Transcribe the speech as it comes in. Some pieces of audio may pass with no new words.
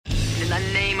the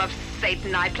name of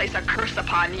Satan, I place a curse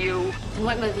upon you.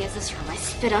 What movie is this from? I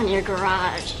spit on your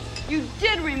garage. You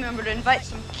did remember to invite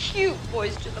some cute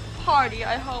boys to the party,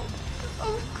 I hope.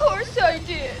 Of course I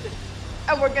did.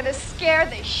 And we're gonna scare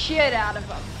the shit out of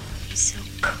them. It's so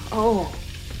cold.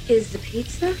 Is the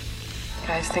pizza? You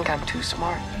guys think I'm too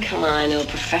smart? Come on, I know a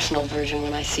professional version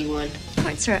when I see one.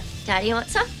 Points her. Daddy, you want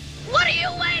some? What are you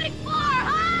waiting for,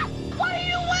 huh? What are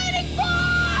you waiting for?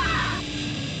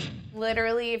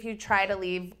 Literally, if you try to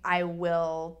leave, I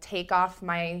will take off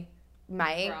my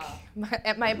mic,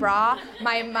 my bra,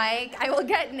 my mic. I will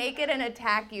get naked and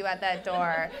attack you at that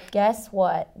door. Guess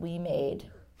what we made?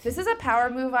 This is a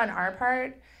power move on our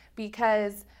part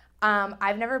because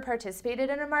I've never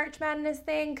participated in a March Madness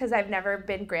thing because I've never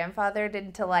been grandfathered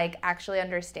into like actually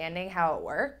understanding how it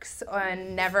works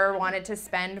and never wanted to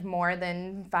spend more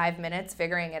than 5 minutes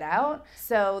figuring it out.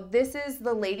 So this is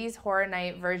the Ladies Horror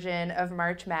Night version of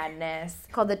March Madness.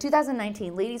 Called the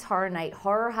 2019 Ladies Horror Night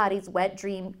Horror Hotties Wet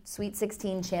Dream Sweet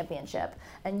 16 Championship.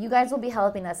 And you guys will be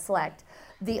helping us select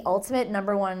the ultimate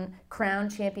 #1 crown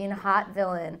champion hot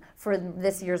villain for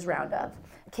this year's roundup.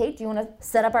 Kate, do you want to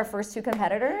set up our first two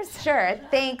competitors? Sure,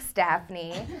 thanks,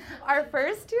 Daphne. Our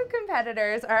first two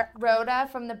competitors are Rhoda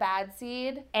from The Bad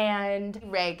Seed and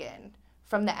Reagan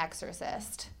from The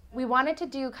Exorcist. We wanted to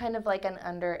do kind of like an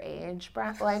underage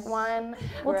like one.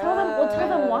 We'll tell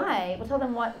them why. We'll tell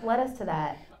them what led us to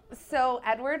that. So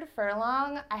Edward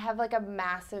Furlong, I have like a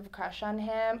massive crush on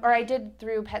him. Or I did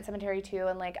through Pet Sematary 2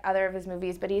 and like other of his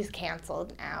movies, but he's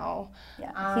canceled now.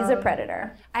 Yeah, he's a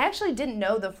predator. I actually didn't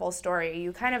know the full story.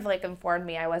 You kind of like informed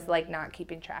me. I was like not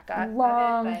keeping track of it.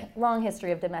 Long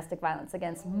history of domestic violence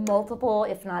against multiple,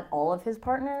 if not all of his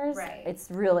partners. Right.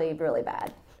 It's really, really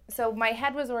bad. So my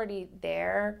head was already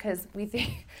there because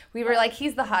we were like,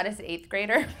 he's the hottest 8th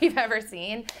grader we've ever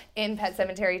seen in Pet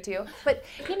Sematary 2. But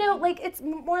you know, like it's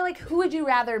more like who would you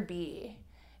rather be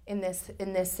in this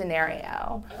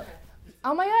scenario?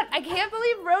 Oh my God, I can't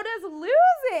believe Rhoda's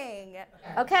losing.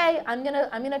 Okay, I'm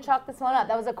gonna chalk this one up.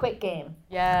 That was a quick game.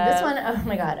 Yeah. This one, oh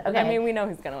my God. Okay. I mean, we know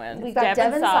who's gonna win. We got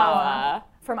Devon Sawa Sawa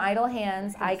from Idle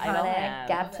Hands, iconic,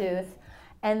 Gap Tooth.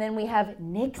 And then we have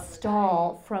Nick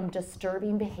Stahl from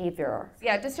Disturbing Behavior.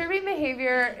 Yeah, Disturbing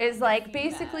Behavior is like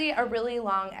basically a really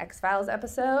long X-Files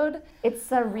episode.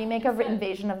 It's a remake of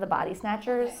Invasion of the Body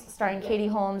Snatchers, starring Katie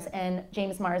Holmes and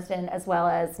James Marsden, as well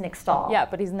as Nick Stahl. Yeah,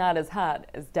 but he's not as hot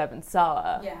as Devon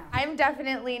Sawa. Yeah. I'm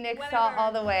definitely Nick Stahl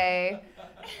all the way.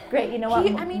 Great, you know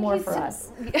what? More for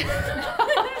us.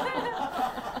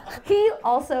 He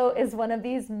also is one of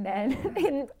these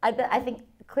men, I think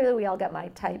clearly we all get my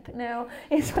type now.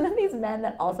 He's one of these men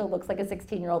that also looks like a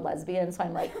 16-year-old lesbian, so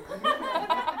I'm like,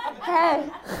 hey.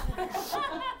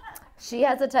 She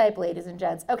has a type, ladies and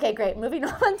gents. Okay, great. Moving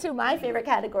on to my favorite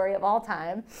category of all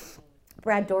time,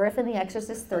 Brad Dourif in The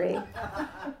Exorcist 3,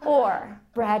 or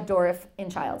Brad Dourif in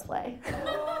Child's Play.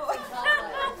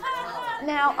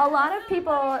 Now, a lot of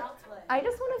people, I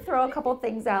just want to throw a couple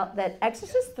things out that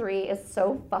Exorcist 3 is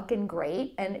so fucking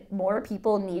great and more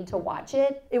people need to watch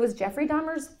it. It was Jeffrey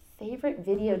Dahmer's favorite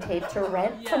videotape to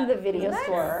rent from the video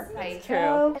store. Right.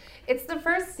 True. It's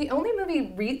the only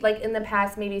movie like in the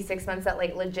past maybe 6 months that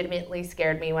like legitimately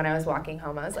scared me when I was walking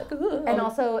home. I was like, ooh. And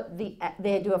also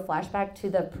they do a flashback to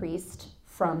the priest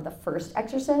from the first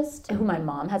Exorcist, who my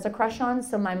mom has a crush on,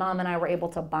 so my mom and I were able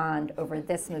to bond over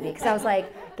this movie, because I was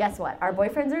like, guess what? Our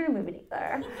boyfriends are in a movie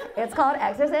together. It's called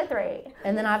Exorcist 3.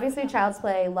 And then obviously Child's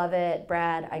Play, love it,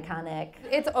 Brad, iconic.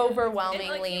 It's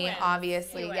overwhelmingly,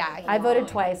 obviously, yeah. I voted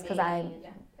twice because I'm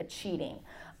cheating.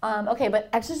 Okay, but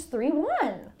Exorcist 3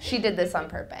 won. She did this on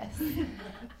purpose.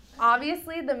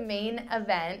 Obviously, the main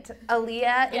event,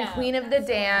 Aaliyah in Queen of the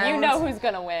Damned. You know who's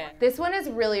gonna win. This one is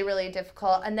really, really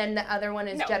difficult, and then the other one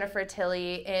is Jennifer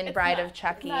Tilly in Bride of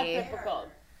Chucky. It's not difficult.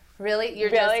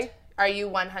 Really? Are you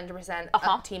 100%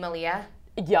 up Team Aaliyah?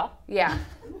 Yeah. Yeah.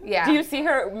 Yeah. Do you see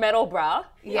her metal bra?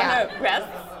 Yeah. On her breasts?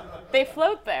 They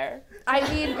float there. I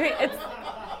mean,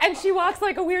 and she walks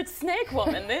like a weird snake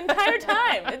woman the entire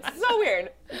time. It's so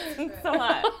weird. It's so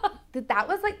hot.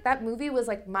 That movie was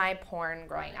like my porn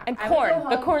growing up. And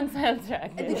the Korn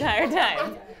soundtrack the entire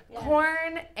time.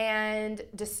 Korn and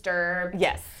Disturbed.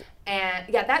 Yes. And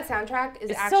yeah, that soundtrack is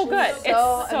it's actually so good.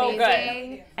 So it's so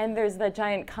amazing. Good. And there's the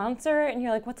giant concert, and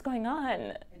you're like, what's going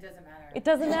on? It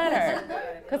doesn't matter.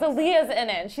 Because Aaliyah's in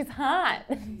it, and she's hot.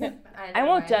 I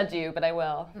won't judge you, but I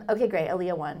will. Okay, great.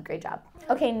 Aaliyah won. Great job.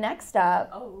 Okay, next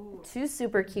up, two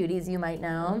super cuties you might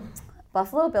know.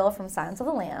 Buffalo Bill from Silence of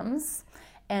the Lambs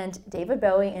and David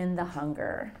Bowie in The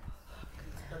Hunger.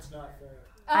 That's not fair.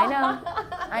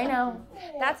 I know.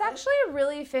 That's actually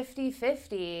really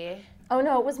 50-50. Oh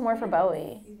no, it was more for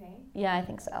Bowie. You think? Yeah, I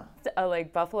think so.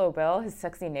 Like Buffalo Bill, his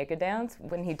sexy naked dance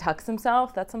when he tucks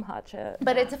himself. That's some hot shit.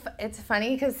 But it's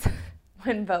funny because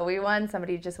when Bowie won,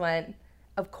 somebody just went,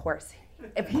 of course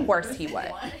he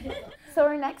would. So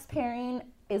our next pairing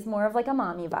is more of like a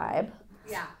mommy vibe.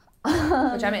 Yeah.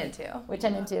 Which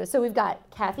I'm into. So we've got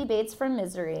Kathy Bates from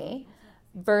Misery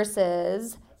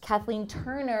versus Kathleen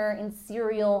Turner in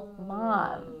Serial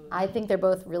Mom. I think they're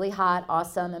both really hot,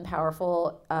 awesome, and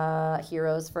powerful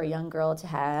heroes for a young girl to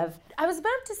have. I was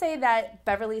about to say that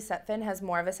Beverly Sutphin has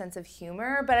more of a sense of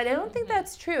humor, but I don't think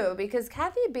that's true because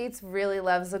Kathy Bates really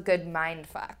loves a good mind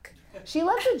fuck. She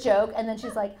loves a joke, and then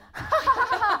she's like, ha, ha,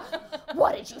 ha, ha.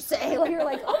 What did you say? Like, you're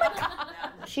like, oh my God.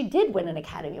 She did win an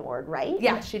Academy Award, right?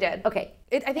 Yeah, she did. Okay.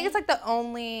 I think it's like the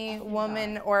only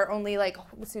woman or only like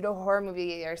pseudo horror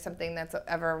movie or something that's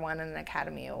ever won an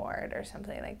Academy Award or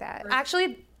something like that.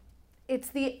 Actually, it's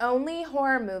the only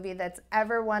horror movie that's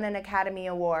ever won an Academy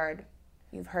Award.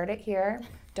 You've heard it here.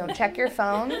 Don't check your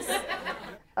phones.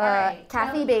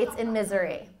 Kathy Bates in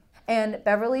Misery. And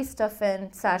Beverly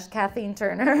Sutphin / Kathleen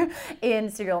Turner in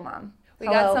Serial Mom. We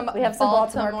have some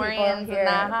Baltimoreans in the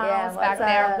house back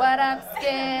there. What up,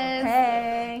 Skiz?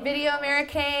 Hey. Video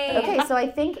American. Okay, so I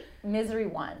think Misery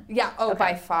won. Yeah,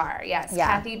 by far, yes. Yeah.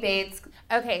 Kathy Bates.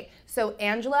 Okay, so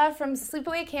Angela from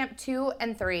Sleepaway Camp 2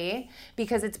 and 3,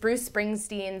 because it's Bruce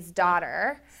Springsteen's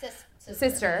daughter.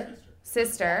 Sister.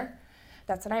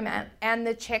 That's what I meant. And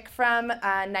the chick from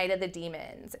Night of the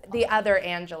Demons, the other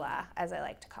Angela, as I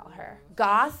like to call her.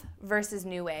 Goth versus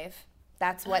New Wave.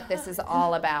 That's what this is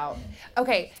all about.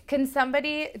 Okay, can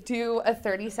somebody do a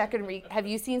 30-second have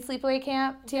you seen Sleepaway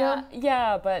Camp too?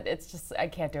 Yeah, but it's just, I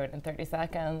can't do it in 30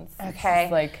 seconds. Okay.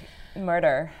 It's like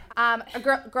murder. A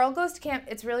girl goes to camp.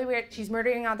 It's really weird. She's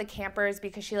murdering all the campers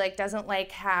because she doesn't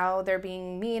like how they're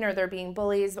being mean or they're being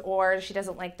bullies, or she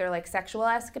doesn't like their sexual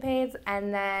escapades.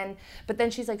 But then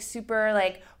she's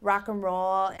super rock and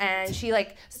roll, and she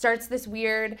starts this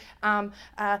weird.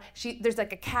 There's a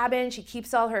cabin. She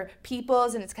keeps all her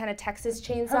peoples, and it's kind of Texas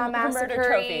Chainsaw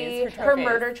Massacre. Her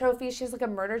murder trophies. She has a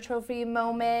murder trophy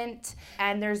moment,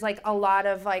 and there's a lot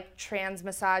of trans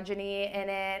misogyny in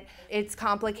it. It's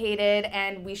complicated,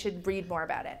 and we should read more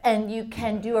about it. And you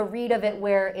can do a read of it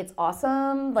where it's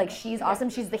awesome, she's awesome,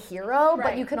 she's the hero, right.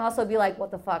 But you can also be like,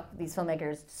 what the fuck, these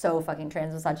filmmakers so fucking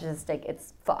trans misogynistic,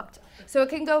 it's fucked. So it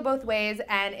can go both ways,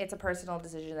 and it's a personal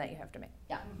decision that you have to make.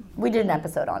 Yeah. We did an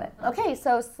episode on it. Okay,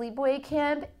 so Sleepaway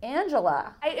Camp,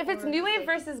 Angela. If it's New Wave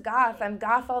versus Goth, I'm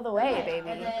Goth all the way, baby.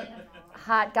 And then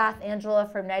hot Goth Angela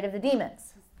from Night of the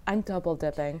Demons. I'm double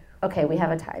dipping. Okay, we have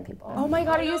a tie, people. Oh my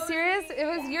God, are you serious? It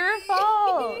was your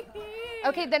fault.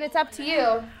 Okay, then it's up to you.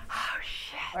 Oh,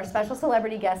 shit. Our special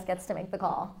celebrity guest gets to make the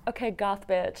call. Okay, Goth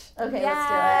bitch. Okay, yes. Let's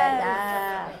do it.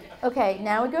 Yeah. Okay,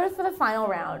 now we go for the final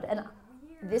round. And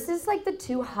this is the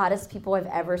two hottest people I've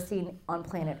ever seen on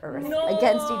planet Earth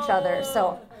against each other.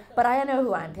 But I know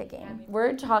who I'm picking.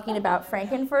 We're talking about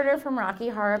Frankenfurter from Rocky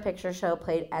Horror Picture Show,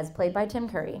 played by Tim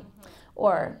Curry,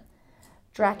 or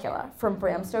Dracula from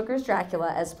Bram Stoker's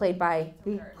Dracula, as played by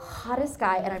the hottest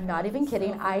guy, and I'm not even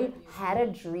kidding. I had a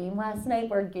dream last night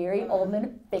where Gary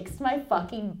Oldman fixed my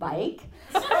fucking bike.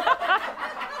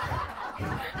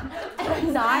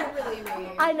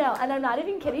 I know, and I'm not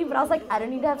even kidding, but I was like, I don't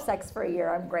need to have sex for a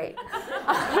year, I'm great.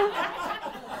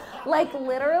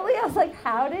 Literally, I was like,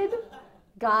 how did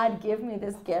God give me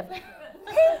this gift?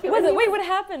 Wait, what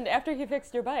happened after he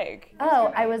fixed your bike?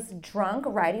 Oh, I was drunk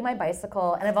riding my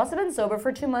bicycle, and I've also been sober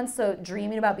for 2 months, so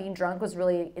dreaming about being drunk was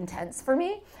really intense for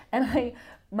me. And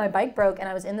my bike broke, and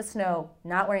I was in the snow,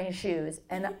 not wearing shoes,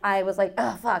 and I was like,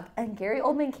 oh, fuck. And Gary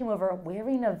Oldman came over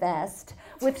wearing a vest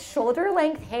with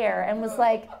shoulder-length hair and was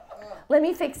like, let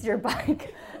me fix your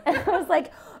bike. And I was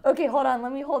like, okay, hold on,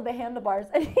 let me hold the handlebars.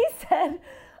 And he said,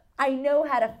 I know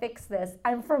how to fix this.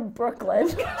 I'm from Brooklyn.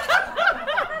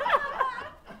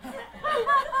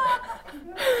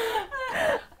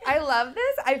 I love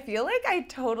this. I feel like I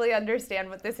totally understand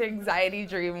what this anxiety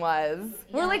dream was.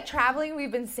 Yeah. We're traveling.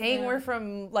 We've been saying we're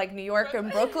from New York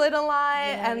and Brooklyn a lot.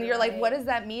 And you're like, what does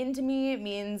that mean to me? It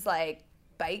means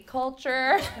bike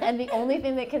culture. And the only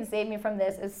thing that can save me from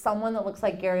this is someone that looks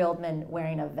like Gary Oldman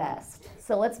wearing a vest.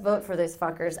 So let's vote for these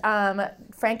fuckers.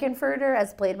 Frankenfurter,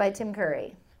 as played by Tim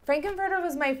Curry. Frankenfurter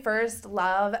was my first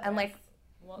love, and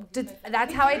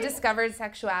that's how I discovered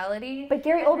sexuality. But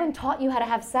Gary Oldman taught you how to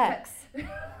have sex. If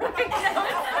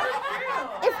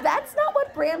that's not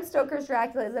what Bram Stoker's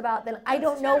Dracula is about, then I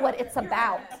don't know what it's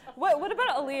about. What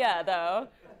about Aaliyah, though?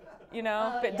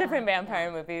 Different vampire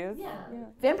movies. Yeah.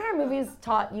 Vampire movies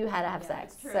taught you how to have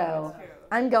sex. So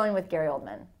I'm going with Gary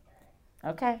Oldman.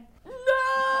 Okay.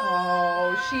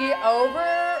 No! She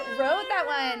wrote that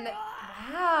one.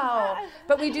 Wow.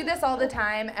 But we do this all the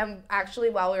time, and actually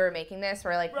while we were making this,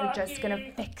 we're like, we're just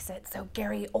gonna fix it so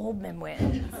Gary Oldman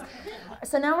wins.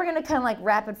 So now we're gonna kind of like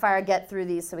rapid fire get through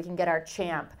these so we can get our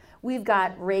champ. We've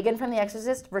got Reagan from The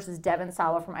Exorcist versus Devon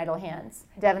Sawa from Idle Hands.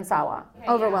 Devon Sawa,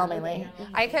 overwhelmingly.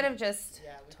 I could have just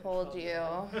told you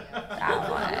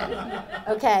that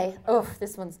one. Okay,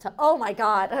 this one's tough. Oh my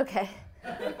God, okay.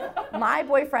 My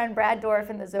boyfriend, Brad Dourif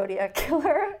in The Zodiac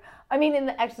Killer. In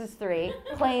The Exorcist 3,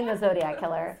 playing the Zodiac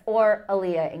Killer, or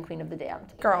Aaliyah in Queen of the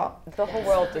Damned. Girl. The whole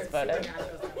world just voted.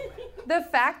 The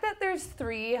fact that there's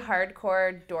 3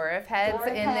 hardcore Dourif heads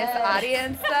in this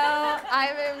audience, though,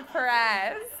 I'm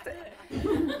impressed.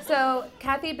 So,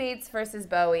 Kathy Bates versus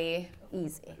Bowie.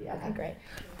 Easy. Okay, great.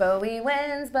 Bowie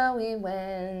wins, Bowie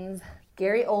wins.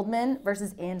 Gary Oldman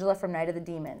versus Angela from Night of the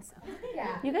Demons.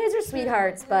 Yeah. You guys are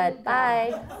sweethearts, but bye.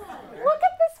 Look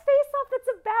at this face-off that's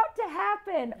about to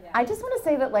happen. Yeah. I just want to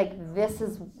say that, this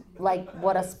is,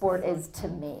 what a sport is to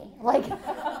me.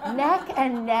 Neck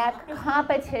and neck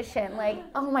competition.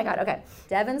 Oh my God, okay.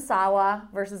 Devon Sawa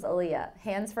versus Aaliyah.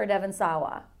 Hands for Devon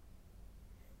Sawa.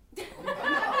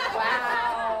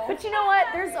 Wow. But you know what?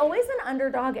 There's always an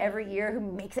underdog every year who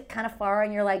makes it kind of far,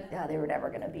 and you're like, oh, they were never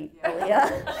going to beat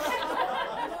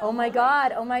Aaliyah. Oh my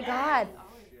God, oh my God.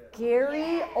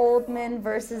 Gary Oldman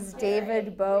versus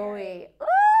David Bowie.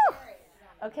 Ooh!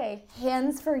 Okay,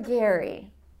 hands for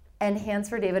Gary and hands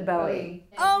for David Bowie.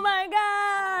 Oh my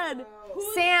God!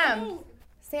 Sam,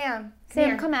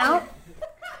 come out.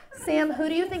 Sam, who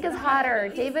do you think is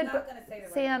hotter?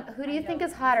 Sam, who do you think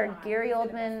is hotter, Gary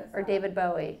Oldman or David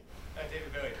Bowie?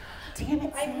 David Bowie. Damn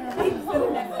it, Sam.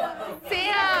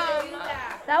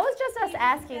 That was just us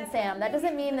asking Sam. That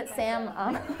doesn't mean that Sam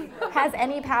has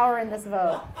any power in this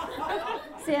vote.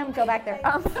 Sam, go back there.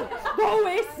 Go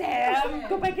away, Sam.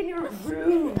 Go back in your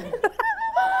room.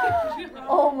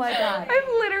 Oh my God.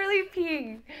 I'm literally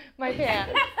peeing my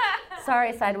pants.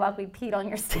 Sorry, Sidewalk, we peed on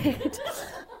your stage.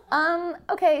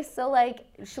 Okay, so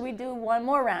should we do one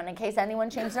more round in case anyone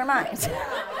changed their mind?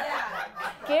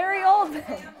 Gary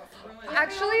Oldman.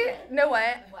 Actually, you know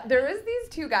what? There was these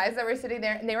 2 guys that were sitting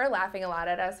there, and they were laughing a lot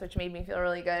at us, which made me feel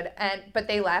really good. But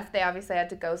they left. They obviously had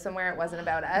to go somewhere. It wasn't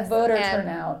about us. Voter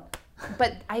turnout.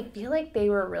 But I feel like they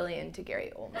were really into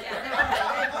Gary Oldman.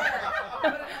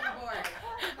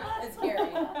 It's Gary.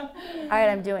 All right,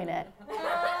 I'm doing it.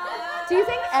 Do you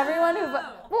think everyone who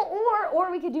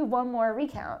or we could do one more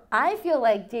recount? I feel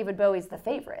like David Bowie's the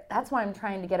favorite. That's why I'm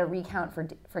trying to get a recount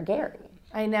for Gary.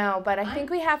 I know, but I think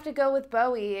we have to go with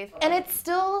Bowie. And it's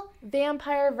still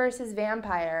vampire versus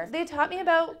vampire. They taught me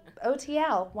about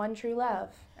OTL, One True Love,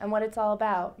 and what it's all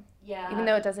about. Yeah. Even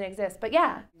though it doesn't exist, but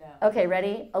yeah. No. Okay,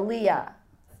 ready? Aaliyah.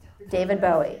 David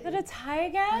Bowie. Is it a tie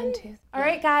again? All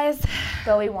right, guys.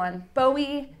 Bowie won.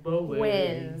 Bowie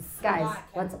wins. Guys,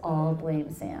 let's all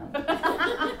blame Sam.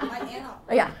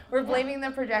 Yeah, we're blaming the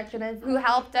projectionist who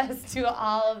helped us do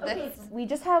all of this. Okay, we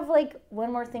just have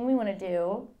one more thing we want to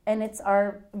do, and it's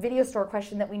our video store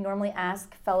question that we normally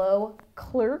ask fellow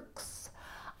clerks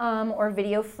or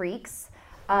video freaks.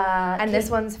 And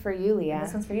this one's for you, Leah.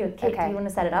 This one's for you. Kate, do you want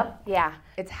to set it up? Yeah.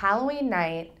 It's Halloween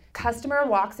night. Customer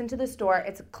walks into the store.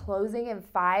 It's closing in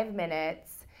 5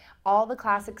 minutes. All the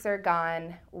classics are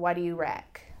gone. What do you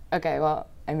rec? Okay, well,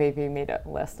 I maybe made a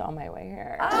list on my way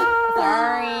here. Oh.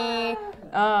 Sorry.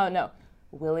 Oh, no.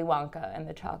 Willy Wonka and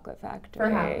the Chocolate Factory. For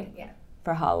Halloween, yeah.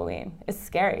 For Halloween. It's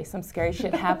scary. Some scary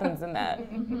shit happens in that.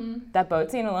 That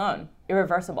boat scene alone.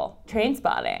 Irreversible.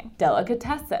 Trainspotting.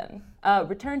 Delicatessen.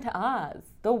 Return to Oz.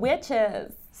 The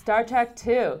Witches. Star Trek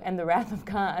II and The Wrath of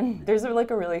Khan. There's a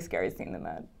really scary scene in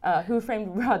that. Who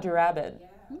Framed Roger Rabbit?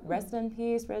 Yeah. Rest in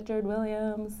peace, Richard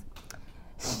Williams.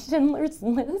 Schindler's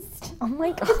List. Oh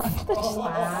my God.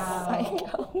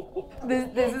 Wow.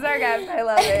 This is our guest. I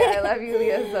love it. I love you,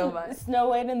 Leah, so much. Snow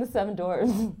White and the Seven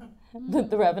Dwarfs.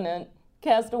 the Revenant.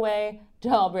 Castaway.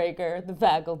 Jawbreaker. The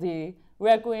Faculty.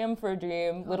 Requiem for a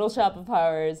Dream. Little Shop of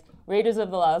Horrors. Raiders of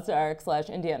the Lost Ark /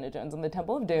 Indiana Jones and the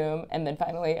Temple of Doom, and then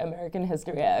finally American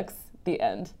History X, the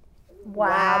end.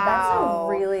 Wow, that's a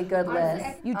really good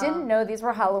list. You didn't know these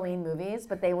were Halloween movies,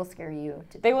 but they will scare you.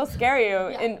 They will scare you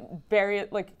in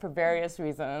for various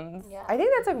reasons. Yeah. I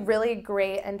think that's a really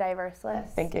great and diverse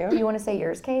list. Thank you. Do you want to say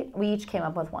yours, Kate? We each came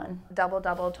up with one. Double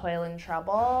Double Toil and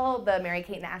Trouble, the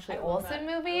Mary-Kate and Ashley Olsen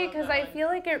movie, because I feel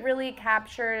like it really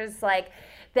captures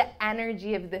the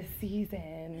energy of the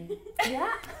season.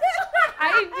 Yeah.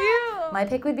 I do. My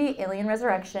pick would be Alien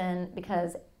Resurrection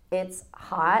because it's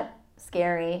hot,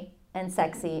 scary, and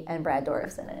sexy, and Brad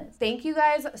Dourif's in it. Thank you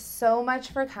guys so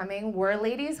much for coming. We're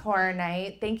Ladies Horror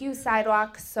Night. Thank you,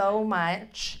 Sidewalk, so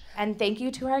much. And thank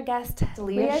you to our guest,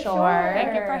 Leah Shore.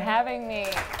 Thank you for having me.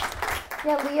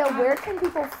 Yeah, Leah, where can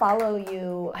people follow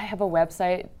you? I have a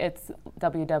website. It's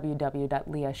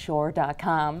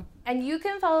www.leahshore.com. And you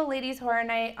can follow Ladies Horror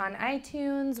Night on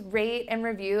iTunes, rate and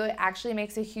review. It actually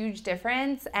makes a huge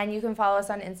difference. And you can follow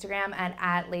us on Instagram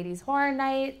at Ladies Horror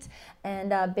Night.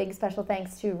 And big special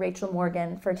thanks to Rachel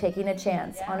Morgan for taking a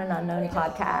chance on an unknown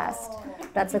podcast.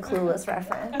 That's a Clueless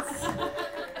reference.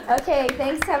 Okay,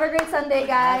 thanks. Have a great Sunday,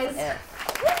 guys.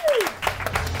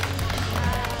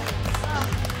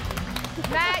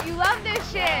 Matt, you love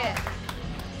this shit.